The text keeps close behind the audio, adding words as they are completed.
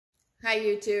Hi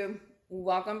YouTube,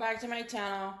 welcome back to my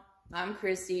channel. I'm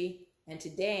Christy and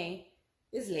today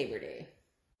is Labor Day.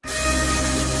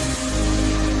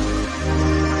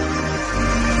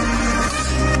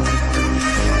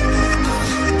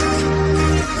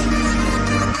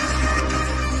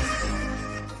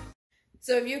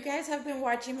 So if you guys have been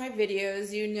watching my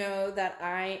videos, you know that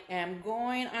I am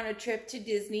going on a trip to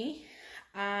Disney.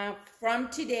 From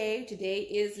today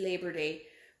is Labor Day.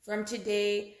 From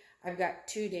today, I've got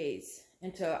 2 days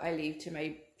until I leave to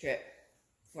my trip,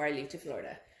 before I leave to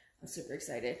Florida. I'm super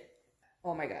excited.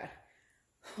 Oh my God.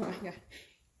 Oh my God.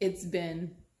 It's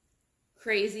been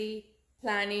crazy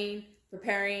planning,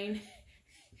 preparing.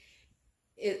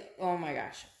 Oh my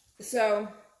gosh. So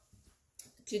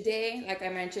today, like I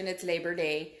mentioned, it's Labor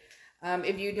Day.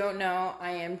 If you don't know,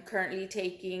 I am currently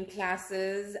taking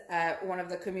classes at one of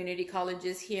the community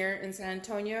colleges here in San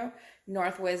Antonio,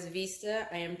 Northwest Vista.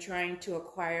 I am trying to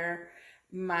acquire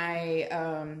my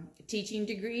teaching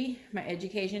degree, my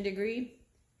education degree.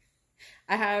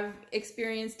 I have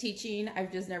experience teaching.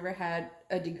 I've just never had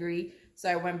a degree. So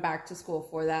I went back to school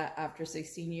for that after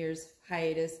 16 years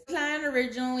hiatus. The plan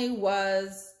originally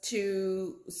was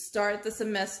to start the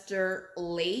semester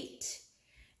late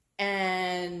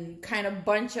and kind of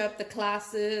bunch up the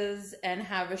classes and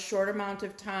have a short amount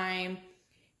of time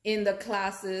in the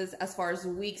classes as far as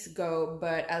weeks go,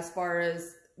 but as far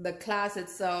as the class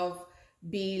itself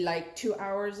be like 2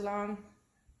 hours long.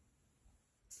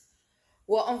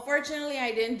 Well, unfortunately,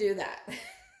 I didn't do that.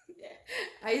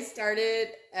 I started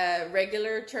a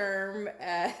regular term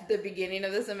at the beginning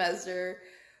of the semester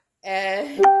and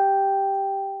I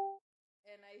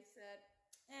said,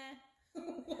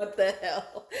 what the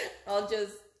hell? I'll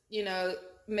just,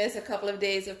 miss a couple of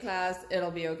days of class.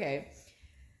 It'll be okay.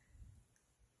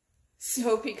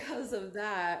 So because of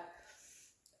that,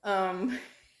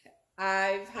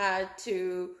 I've had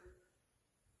to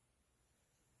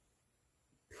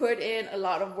put in a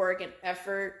lot of work and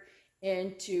effort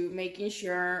into making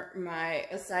sure my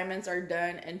assignments are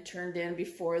done and turned in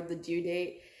before the due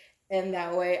date. And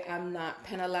that way I'm not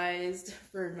penalized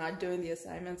for not doing the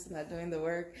assignments, not doing the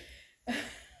work.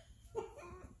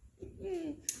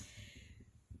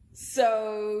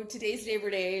 So today's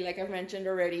Labor Day, like I've mentioned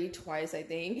already twice, I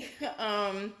think.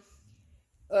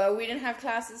 We didn't have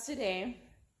classes today.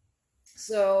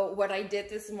 So what I did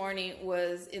this morning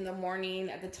was, in the morning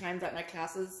at the time that my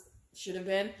classes should have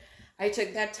been, I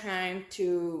took that time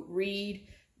to read,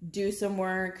 do some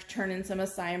work, turn in some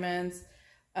assignments,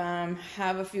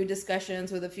 have a few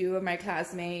discussions with a few of my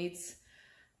classmates.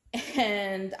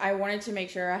 And I wanted to make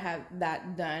sure I had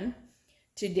that done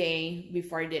today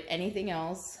before I did anything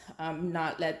else,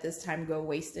 not let this time go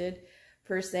wasted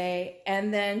per se.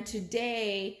 And then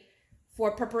today,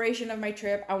 for preparation of my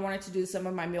trip, I wanted to do some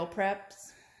of my meal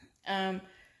preps.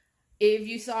 If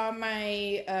you saw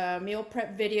my meal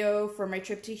prep video for my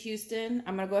trip to Houston,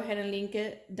 I'm gonna go ahead and link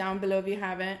it down below if you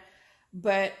haven't.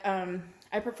 But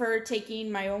I prefer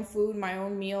taking my own food, my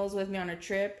own meals with me on a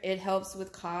trip. It helps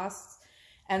with costs,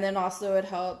 and then also it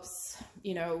helps,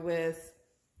 with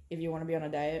if you want to be on a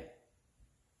diet.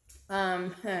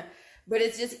 But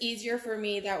it's just easier for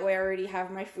me. That way I already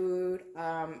have my food.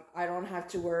 I don't have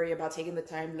to worry about taking the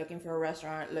time looking for a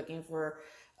restaurant, looking for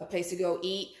a place to go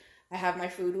eat. I have my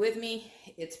food with me.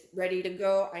 It's ready to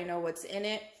go. I know what's in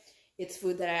it. It's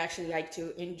food that I actually like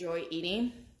to enjoy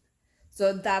eating.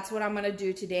 So that's what I'm going to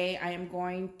do today. I am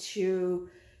going to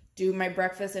do my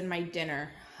breakfast and my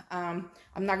dinner. I'm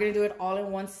not going to do it all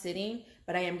in one sitting,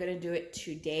 but I am going to do it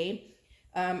today.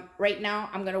 Right now,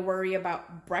 I'm going to worry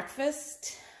about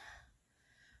breakfast.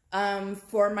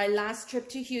 For my last trip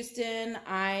to Houston,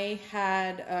 I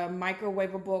had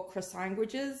microwavable croissant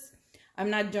sandwiches. I'm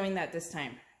not doing that this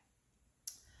time.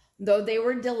 Though they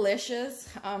were delicious,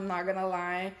 I'm not gonna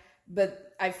lie,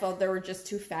 but I felt they were just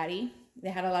too fatty.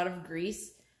 They had a lot of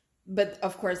grease, but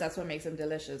of course that's what makes them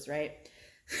delicious, right?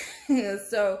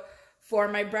 So for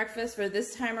my breakfast for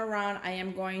this time around, I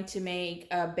am going to make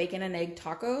bacon and egg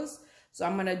tacos. So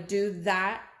I'm gonna do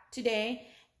that today.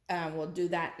 We'll do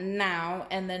that now.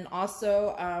 And then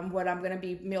also what I'm going to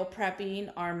be meal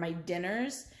prepping are my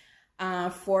dinners.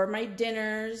 For my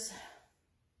dinners,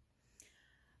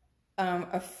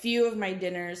 a few of my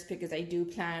dinners, because I do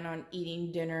plan on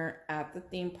eating dinner at the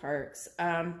theme parks,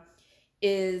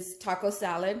 is taco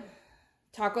salad.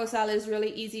 Taco salad is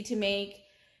really easy to make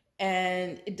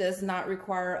and it does not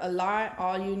require a lot.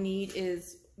 All you need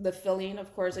is the filling,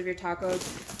 of course, of your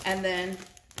tacos, and then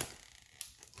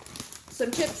some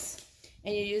chips,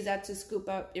 and you use that to scoop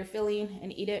up your filling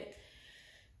and eat it.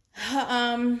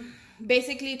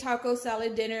 Basically, taco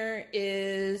salad dinner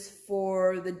is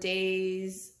for the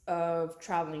days of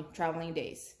traveling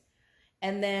days.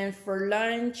 And then for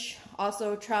lunch,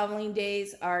 also traveling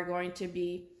days are going to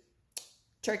be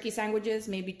turkey sandwiches,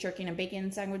 maybe turkey and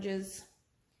bacon sandwiches.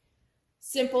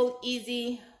 Simple,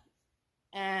 easy,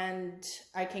 and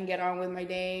I can get on with my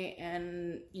day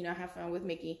and, you know, have fun with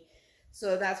Mickey.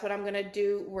 So that's what I'm gonna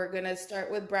do. We're gonna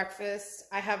start with breakfast.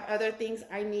 I have other things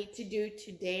I need to do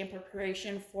today in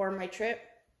preparation for my trip.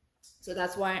 So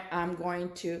that's why I'm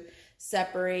going to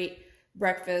separate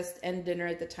breakfast and dinner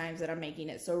at the times that I'm making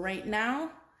it. So right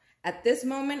now, at this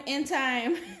moment in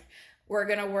time, we're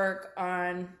gonna work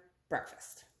on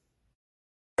breakfast.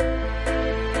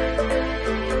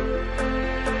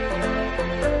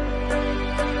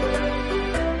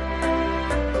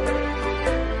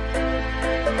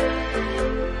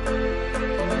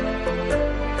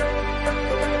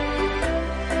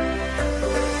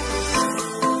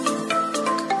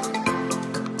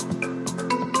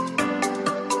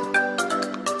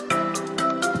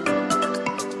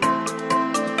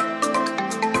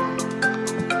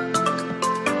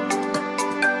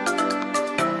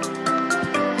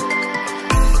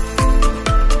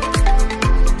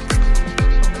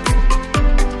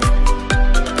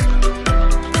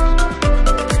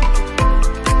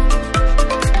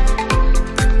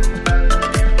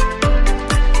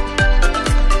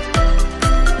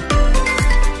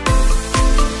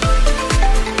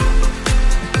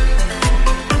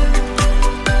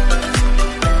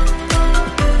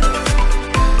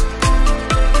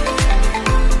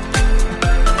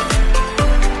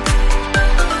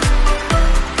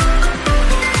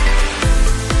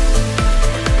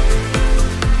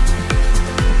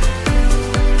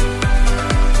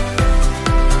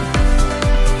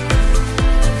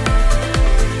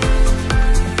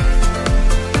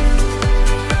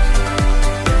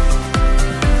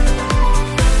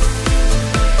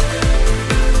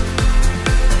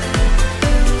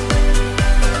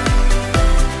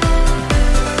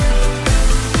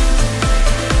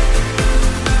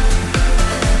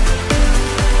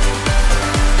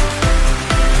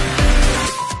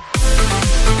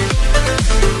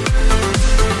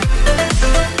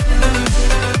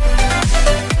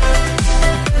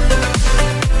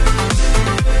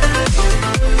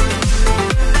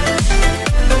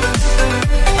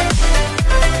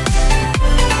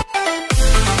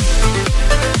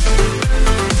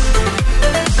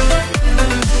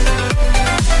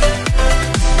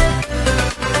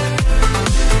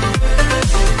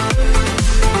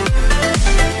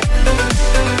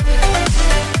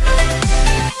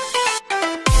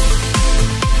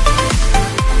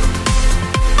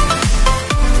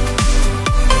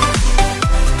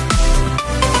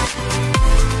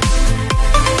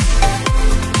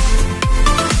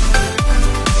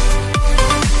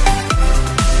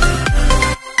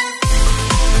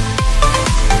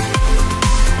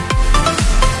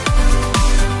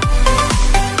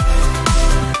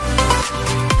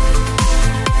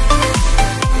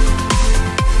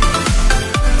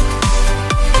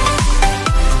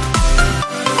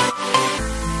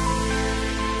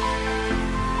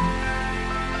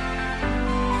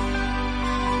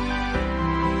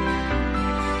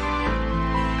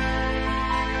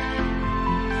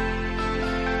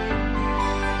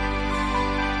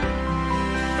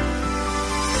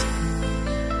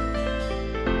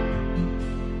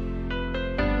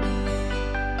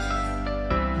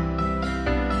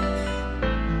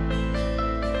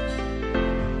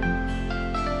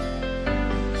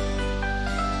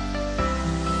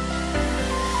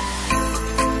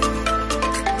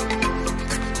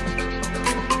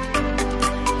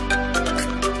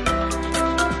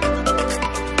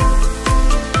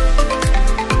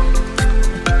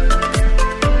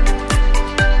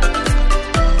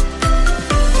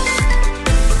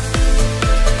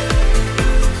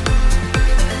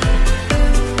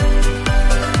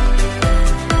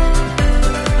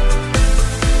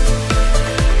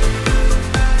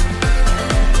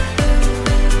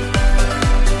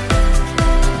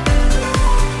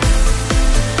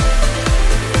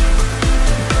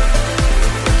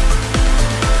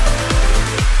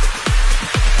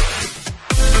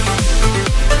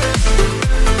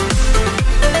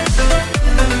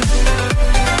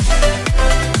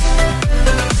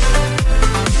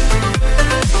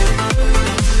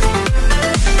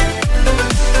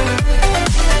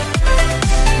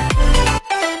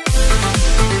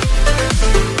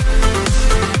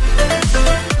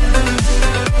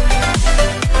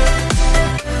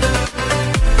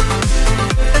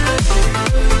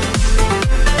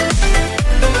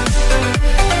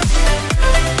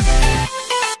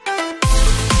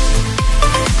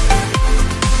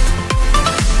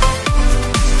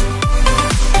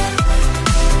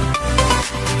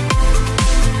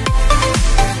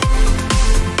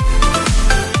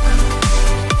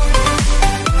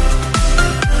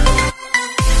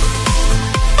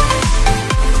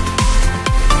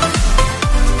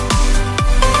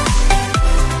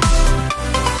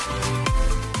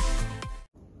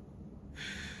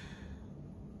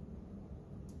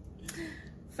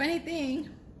 Funny thing,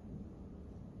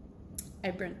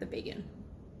 I burnt the bacon.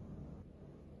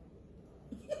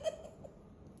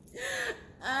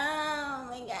 Oh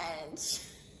my gosh.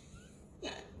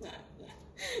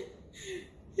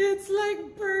 It's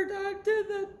like burnt onto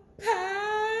the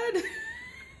pan.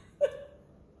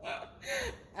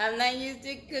 I'm not used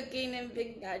to cooking in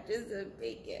big batches of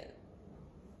bacon.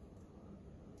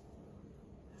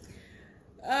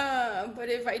 But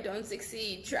if I don't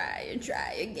succeed, try and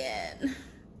try again.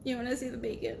 You want to see the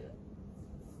bacon?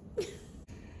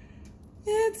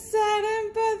 It's sad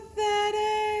and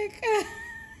pathetic.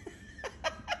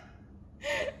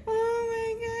 Oh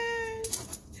my gosh.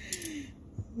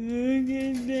 Look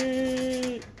at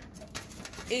that.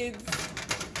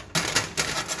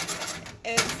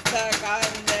 It's stuck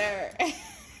on there.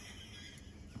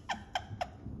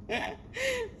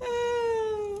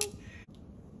 Oh.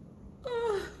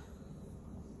 Oh.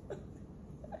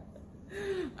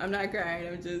 I'm not crying,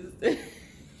 I'm just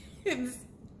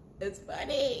it's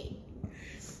funny.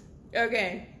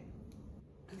 Okay.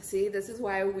 See, this is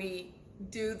why we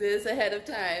do this ahead of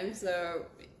time, so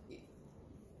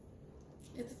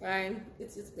it's fine.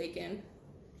 It's just bacon.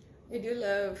 I do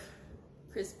love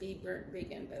crispy burnt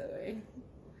bacon, by the way.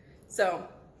 So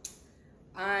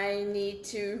I need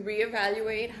to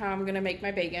reevaluate how I'm gonna make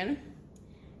my bacon,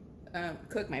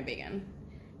 cook my bacon,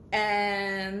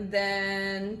 and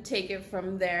then take it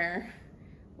from there.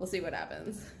 We'll see what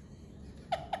happens.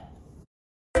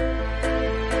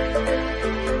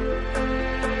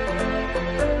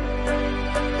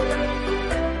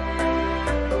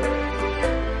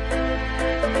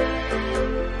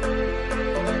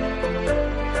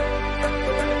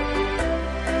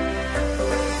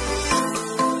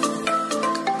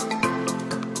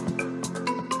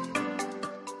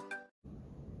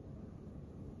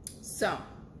 So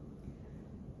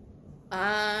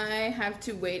I have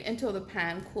to wait until the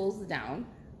pan cools down.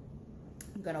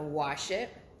 I'm gonna wash it,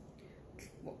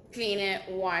 clean it,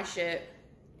 wash it,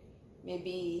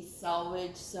 maybe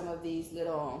salvage some of these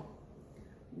little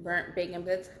burnt bacon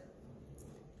bits.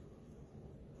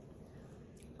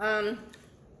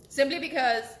 Simply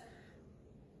because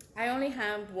I only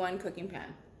have one cooking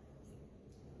pan.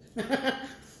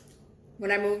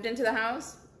 When I moved into the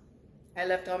house, I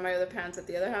left all my other pans at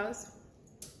the other house.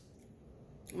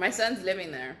 My son's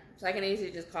living there, so I can easily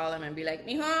just call him and be like,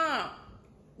 "Mijo,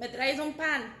 me traes un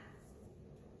pan?"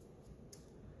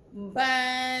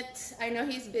 But I know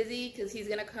he's busy because he's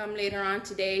gonna come later on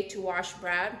today to wash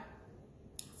Brad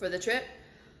for the trip.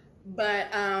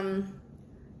 But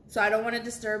so I don't want to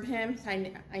disturb him. I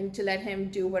need to let him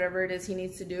do whatever it is he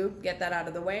needs to do, get that out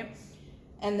of the way,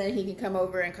 and then he can come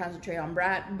over and concentrate on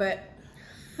Brad. But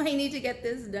I need to get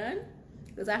this done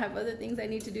because I have other things I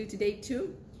need to do today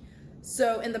too.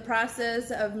 So in the process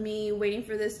of me waiting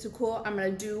for this to cool, I'm gonna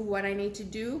do what I need to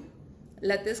do,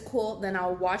 let this cool, then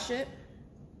I'll wash it,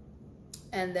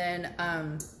 and then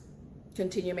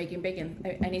continue making bacon.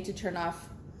 I need to turn off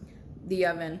the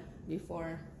oven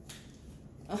before.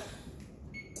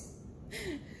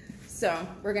 So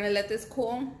we're gonna let this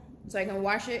cool so I can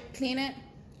wash it, clean it,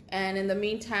 and in the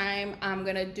meantime, I'm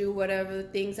gonna do whatever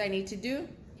things I need to do,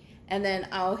 and then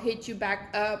I'll hit you back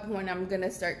up when I'm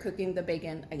gonna start cooking the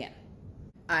bacon again.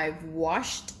 I've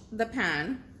washed the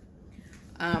pan.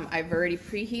 I've already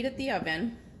preheated the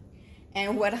oven,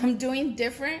 and what I'm doing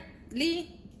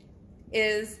differently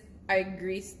is I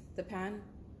grease the pan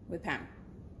with Pam.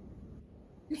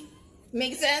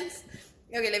 Make sense?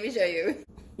 Okay, let me show you.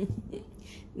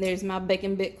 There's my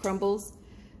bacon bit crumbles.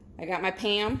 I got my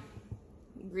Pam.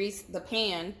 Grease the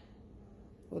pan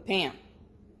with Pam.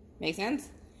 Make sense?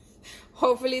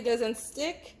 Hopefully it doesn't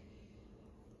stick.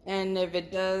 And if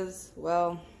it does,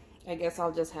 well, I guess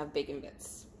I'll just have bacon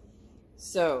bits.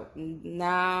 So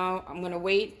now I'm gonna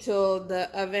wait till the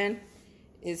oven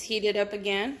is heated up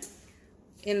again.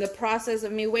 In the process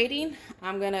of me waiting,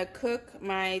 I'm gonna cook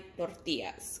my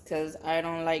tortillas because I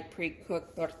don't like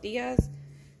pre-cooked tortillas.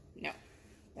 No,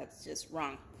 that's just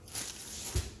wrong.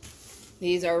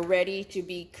 These are ready to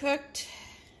be cooked.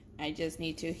 I just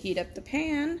need to heat up the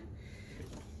pan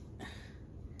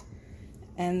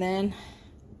and then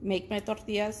make my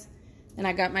tortillas. And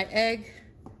I got my egg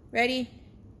ready,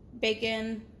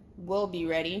 bacon will be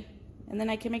ready, and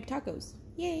then I can make tacos.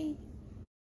 Yay!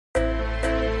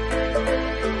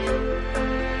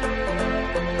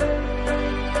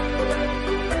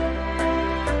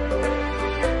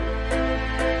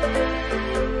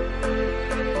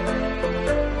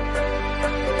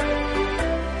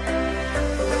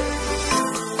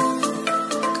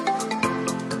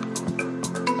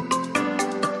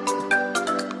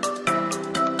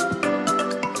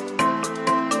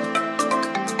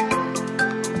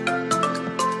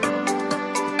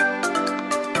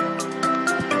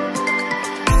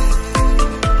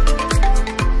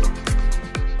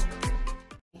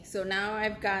 now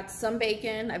I've got some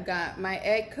bacon, I've got my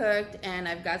egg cooked, and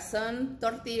I've got some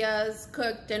tortillas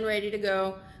cooked and ready to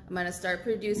go. I'm gonna start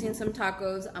producing some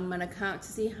tacos. I'm gonna count to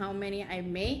see how many I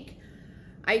make.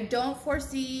 I don't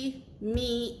foresee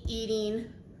me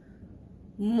eating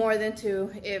more than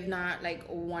 2, if not like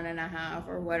 1.5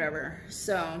 or whatever.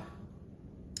 So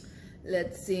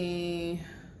let's see,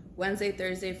 Wednesday,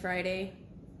 Thursday, Friday,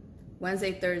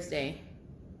 Wednesday, Thursday,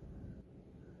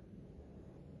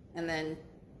 and then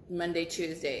Monday,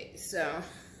 Tuesday. So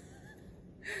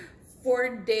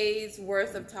 4 days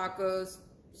worth of tacos.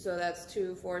 So that's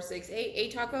 2, 4, 6,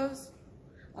 8 tacos.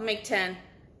 I'll make 10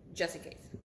 just in case.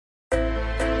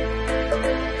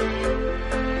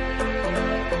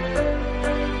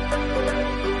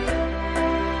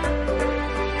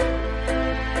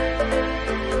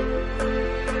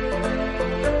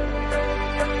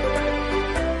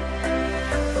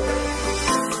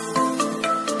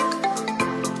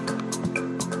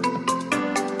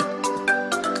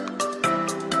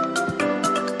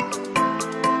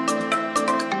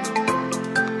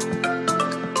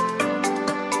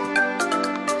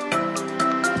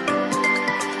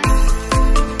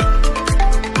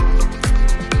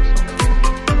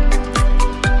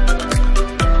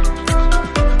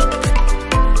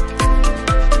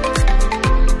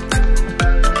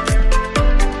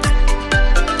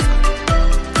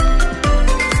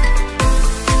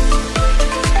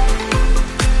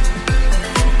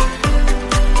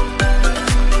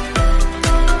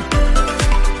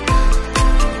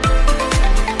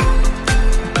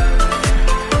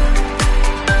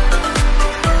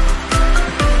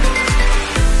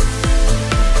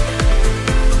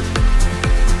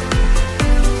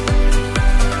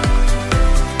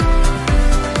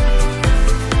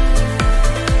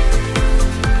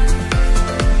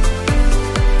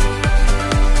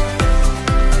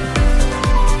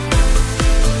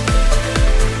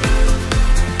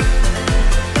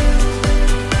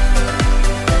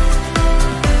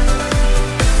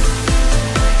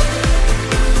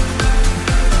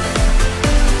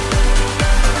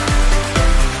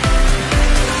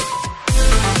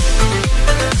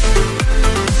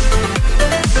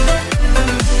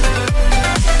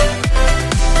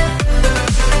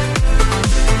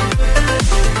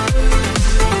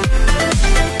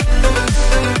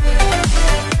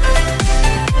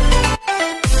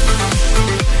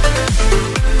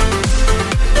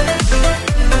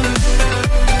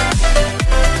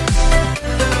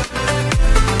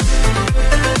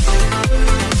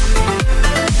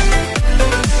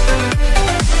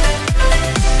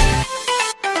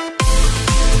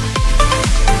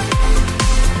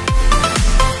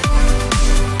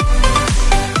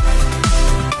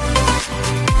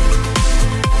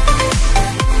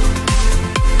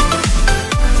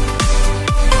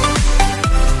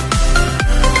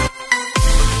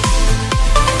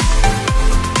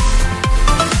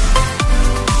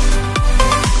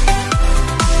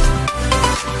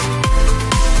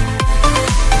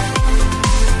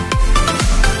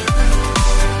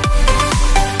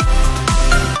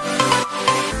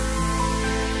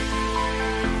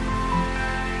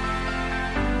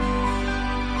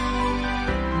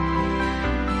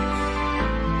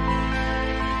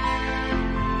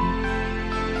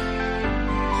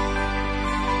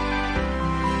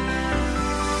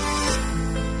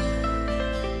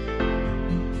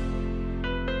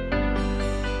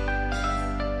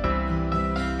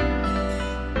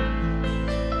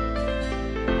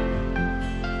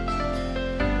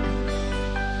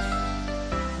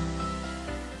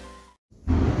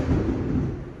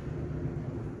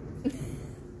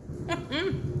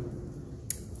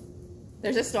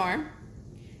 There's a storm,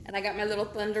 and I got my little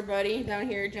thunder buddy down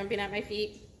here jumping at my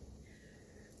feet.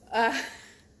 I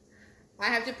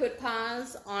have to put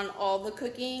pause on all the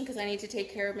cooking because I need to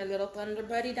take care of my little thunder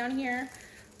buddy down here.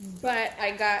 But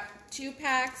I got 2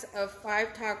 packs of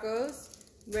 5 tacos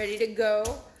ready to go.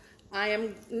 I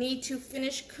need to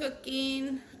finish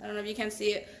cooking. I don't know if you can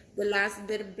see it, the last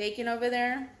bit of bacon over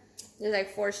there. There's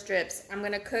like 4 strips. I'm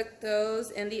gonna cook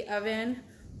those in the oven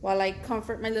while I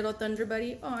comfort my little thunder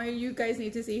buddy. Oh, you guys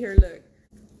need to see her. Look.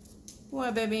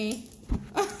 What, baby?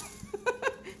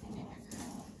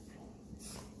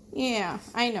 Yeah,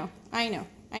 I know.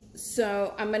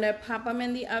 So I'm gonna pop them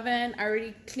in the oven. I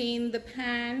already cleaned the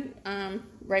pan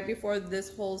right before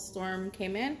this whole storm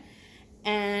came in,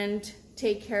 and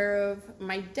take care of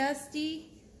my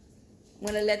Dusty. I'm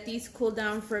gonna let these cool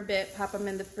down for a bit, pop them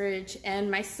in the fridge. And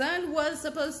my son was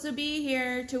supposed to be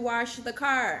here to wash the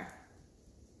car.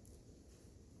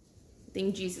 I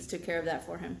think Jesus took care of that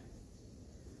for him.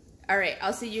 All right,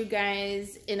 I'll see you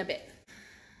guys in a bit.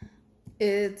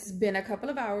 It's been a couple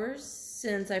of hours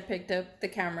since I picked up the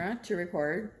camera to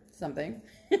record something.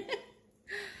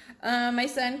 My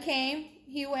son came,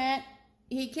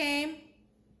 he came,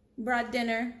 brought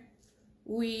dinner.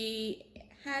 We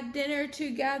had dinner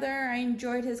together. I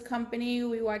enjoyed his company.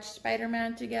 We watched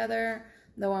Spider-Man together,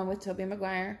 the one with Tobey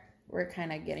Maguire. We're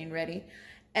kind of getting ready.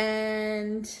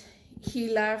 And he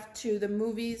left to the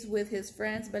movies with his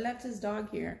friends, but left his dog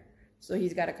here, so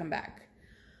he's got to come back.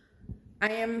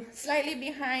 I am slightly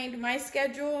behind my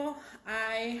schedule.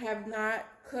 I have not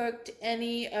cooked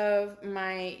any of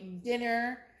my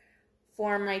dinner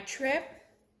for my trip.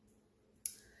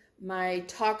 My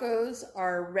tacos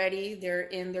are ready. They're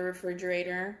in the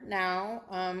refrigerator now.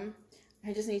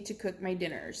 I just need to cook my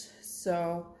dinners.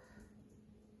 So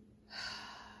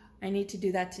I need to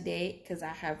do that today because I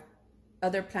have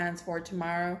other plans for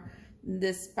tomorrow.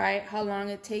 Despite how long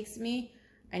it takes me,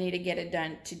 I need to get it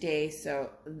done today. So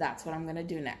that's what I'm going to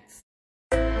do next.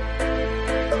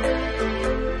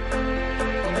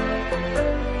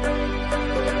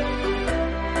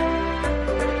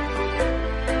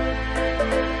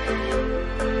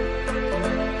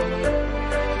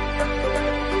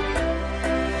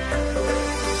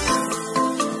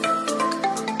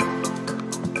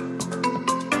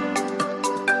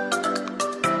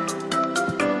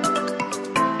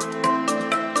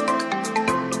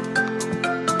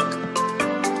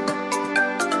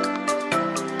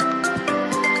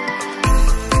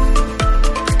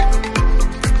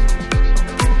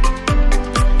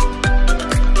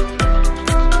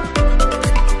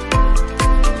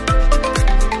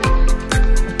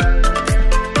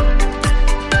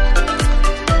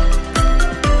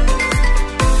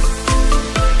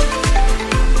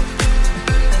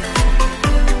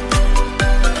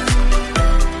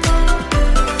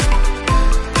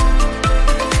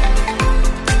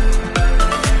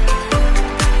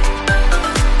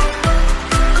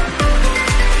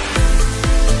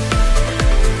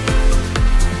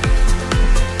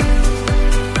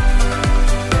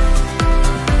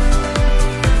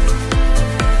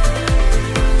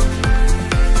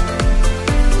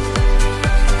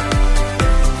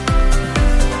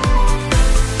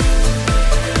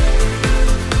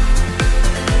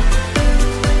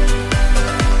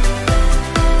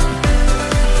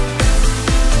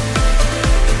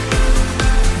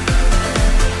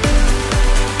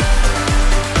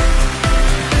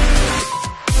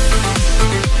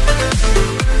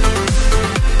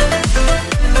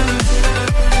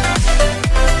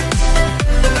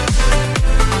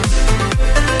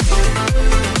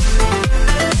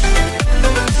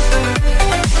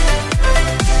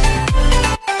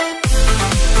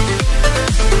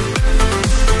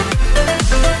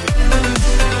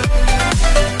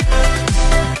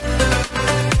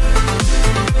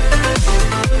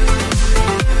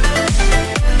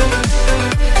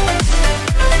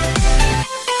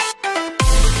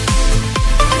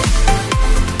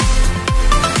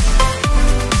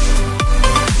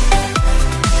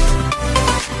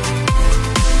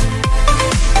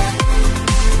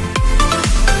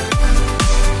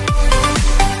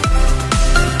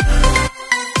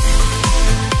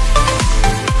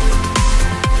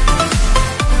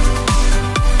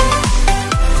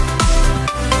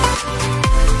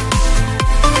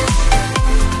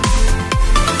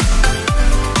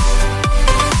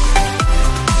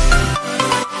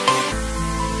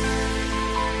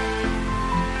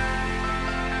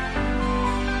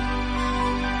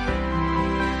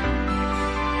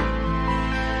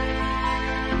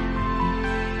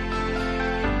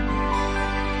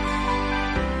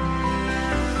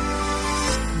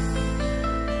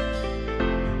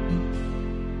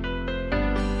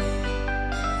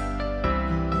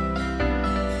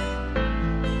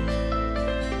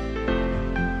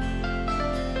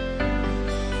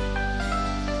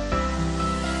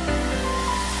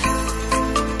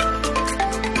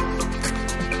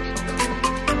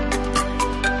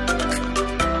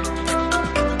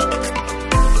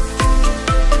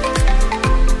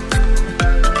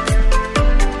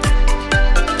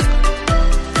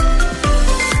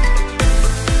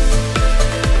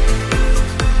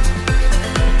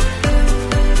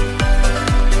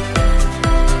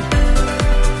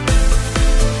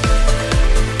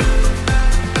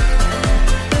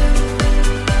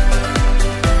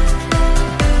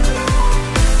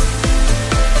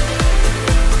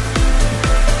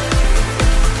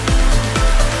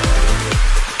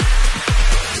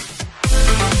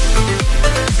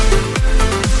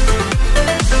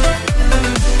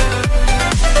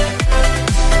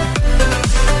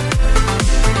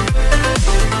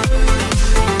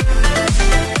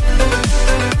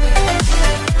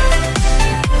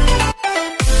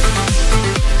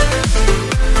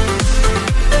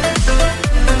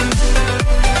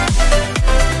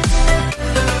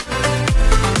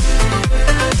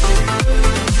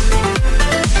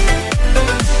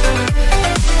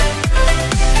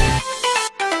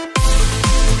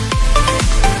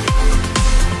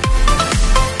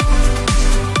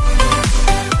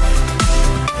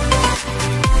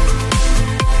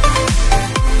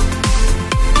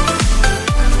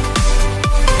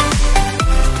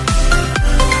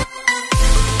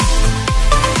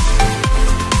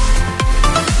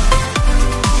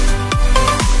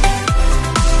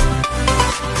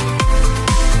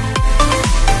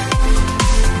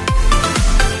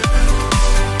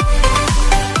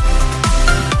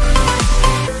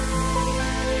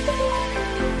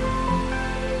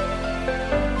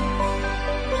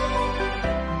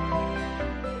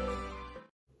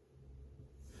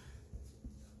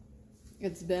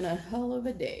 It's been a hell of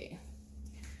a day.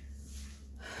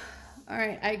 All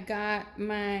right, I got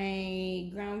my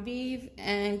ground beef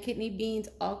and kidney beans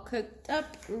all cooked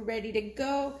up, ready to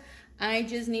go. I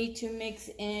just need to mix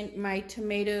in my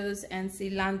tomatoes and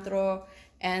cilantro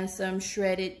and some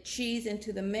shredded cheese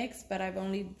into the mix, but I've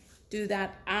only do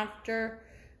that after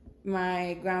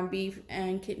my ground beef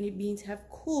and kidney beans have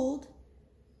cooled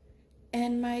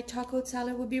and my taco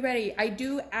salad will be ready. I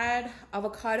do add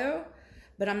avocado,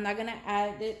 but I'm not gonna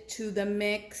add it to the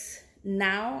mix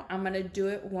now. I'm gonna do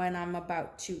it when I'm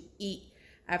about to eat,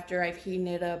 after I've heated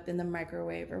it up in the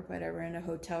microwave or whatever, in a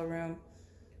hotel room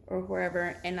or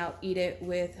wherever, and I'll eat it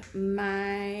with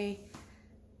my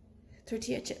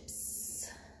tortilla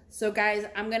chips. So guys,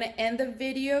 I'm gonna end the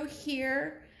video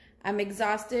here. I'm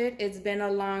exhausted. It's been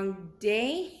a long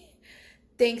day.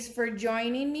 Thanks for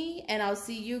joining me, and I'll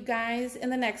see you guys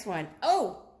in the next one.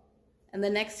 Oh, and the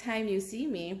next time you see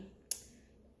me,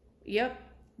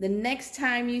 the next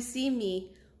time you see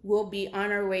me, we'll be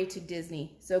on our way to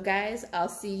Disney. So guys, I'll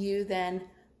see you then.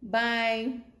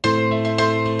 Bye.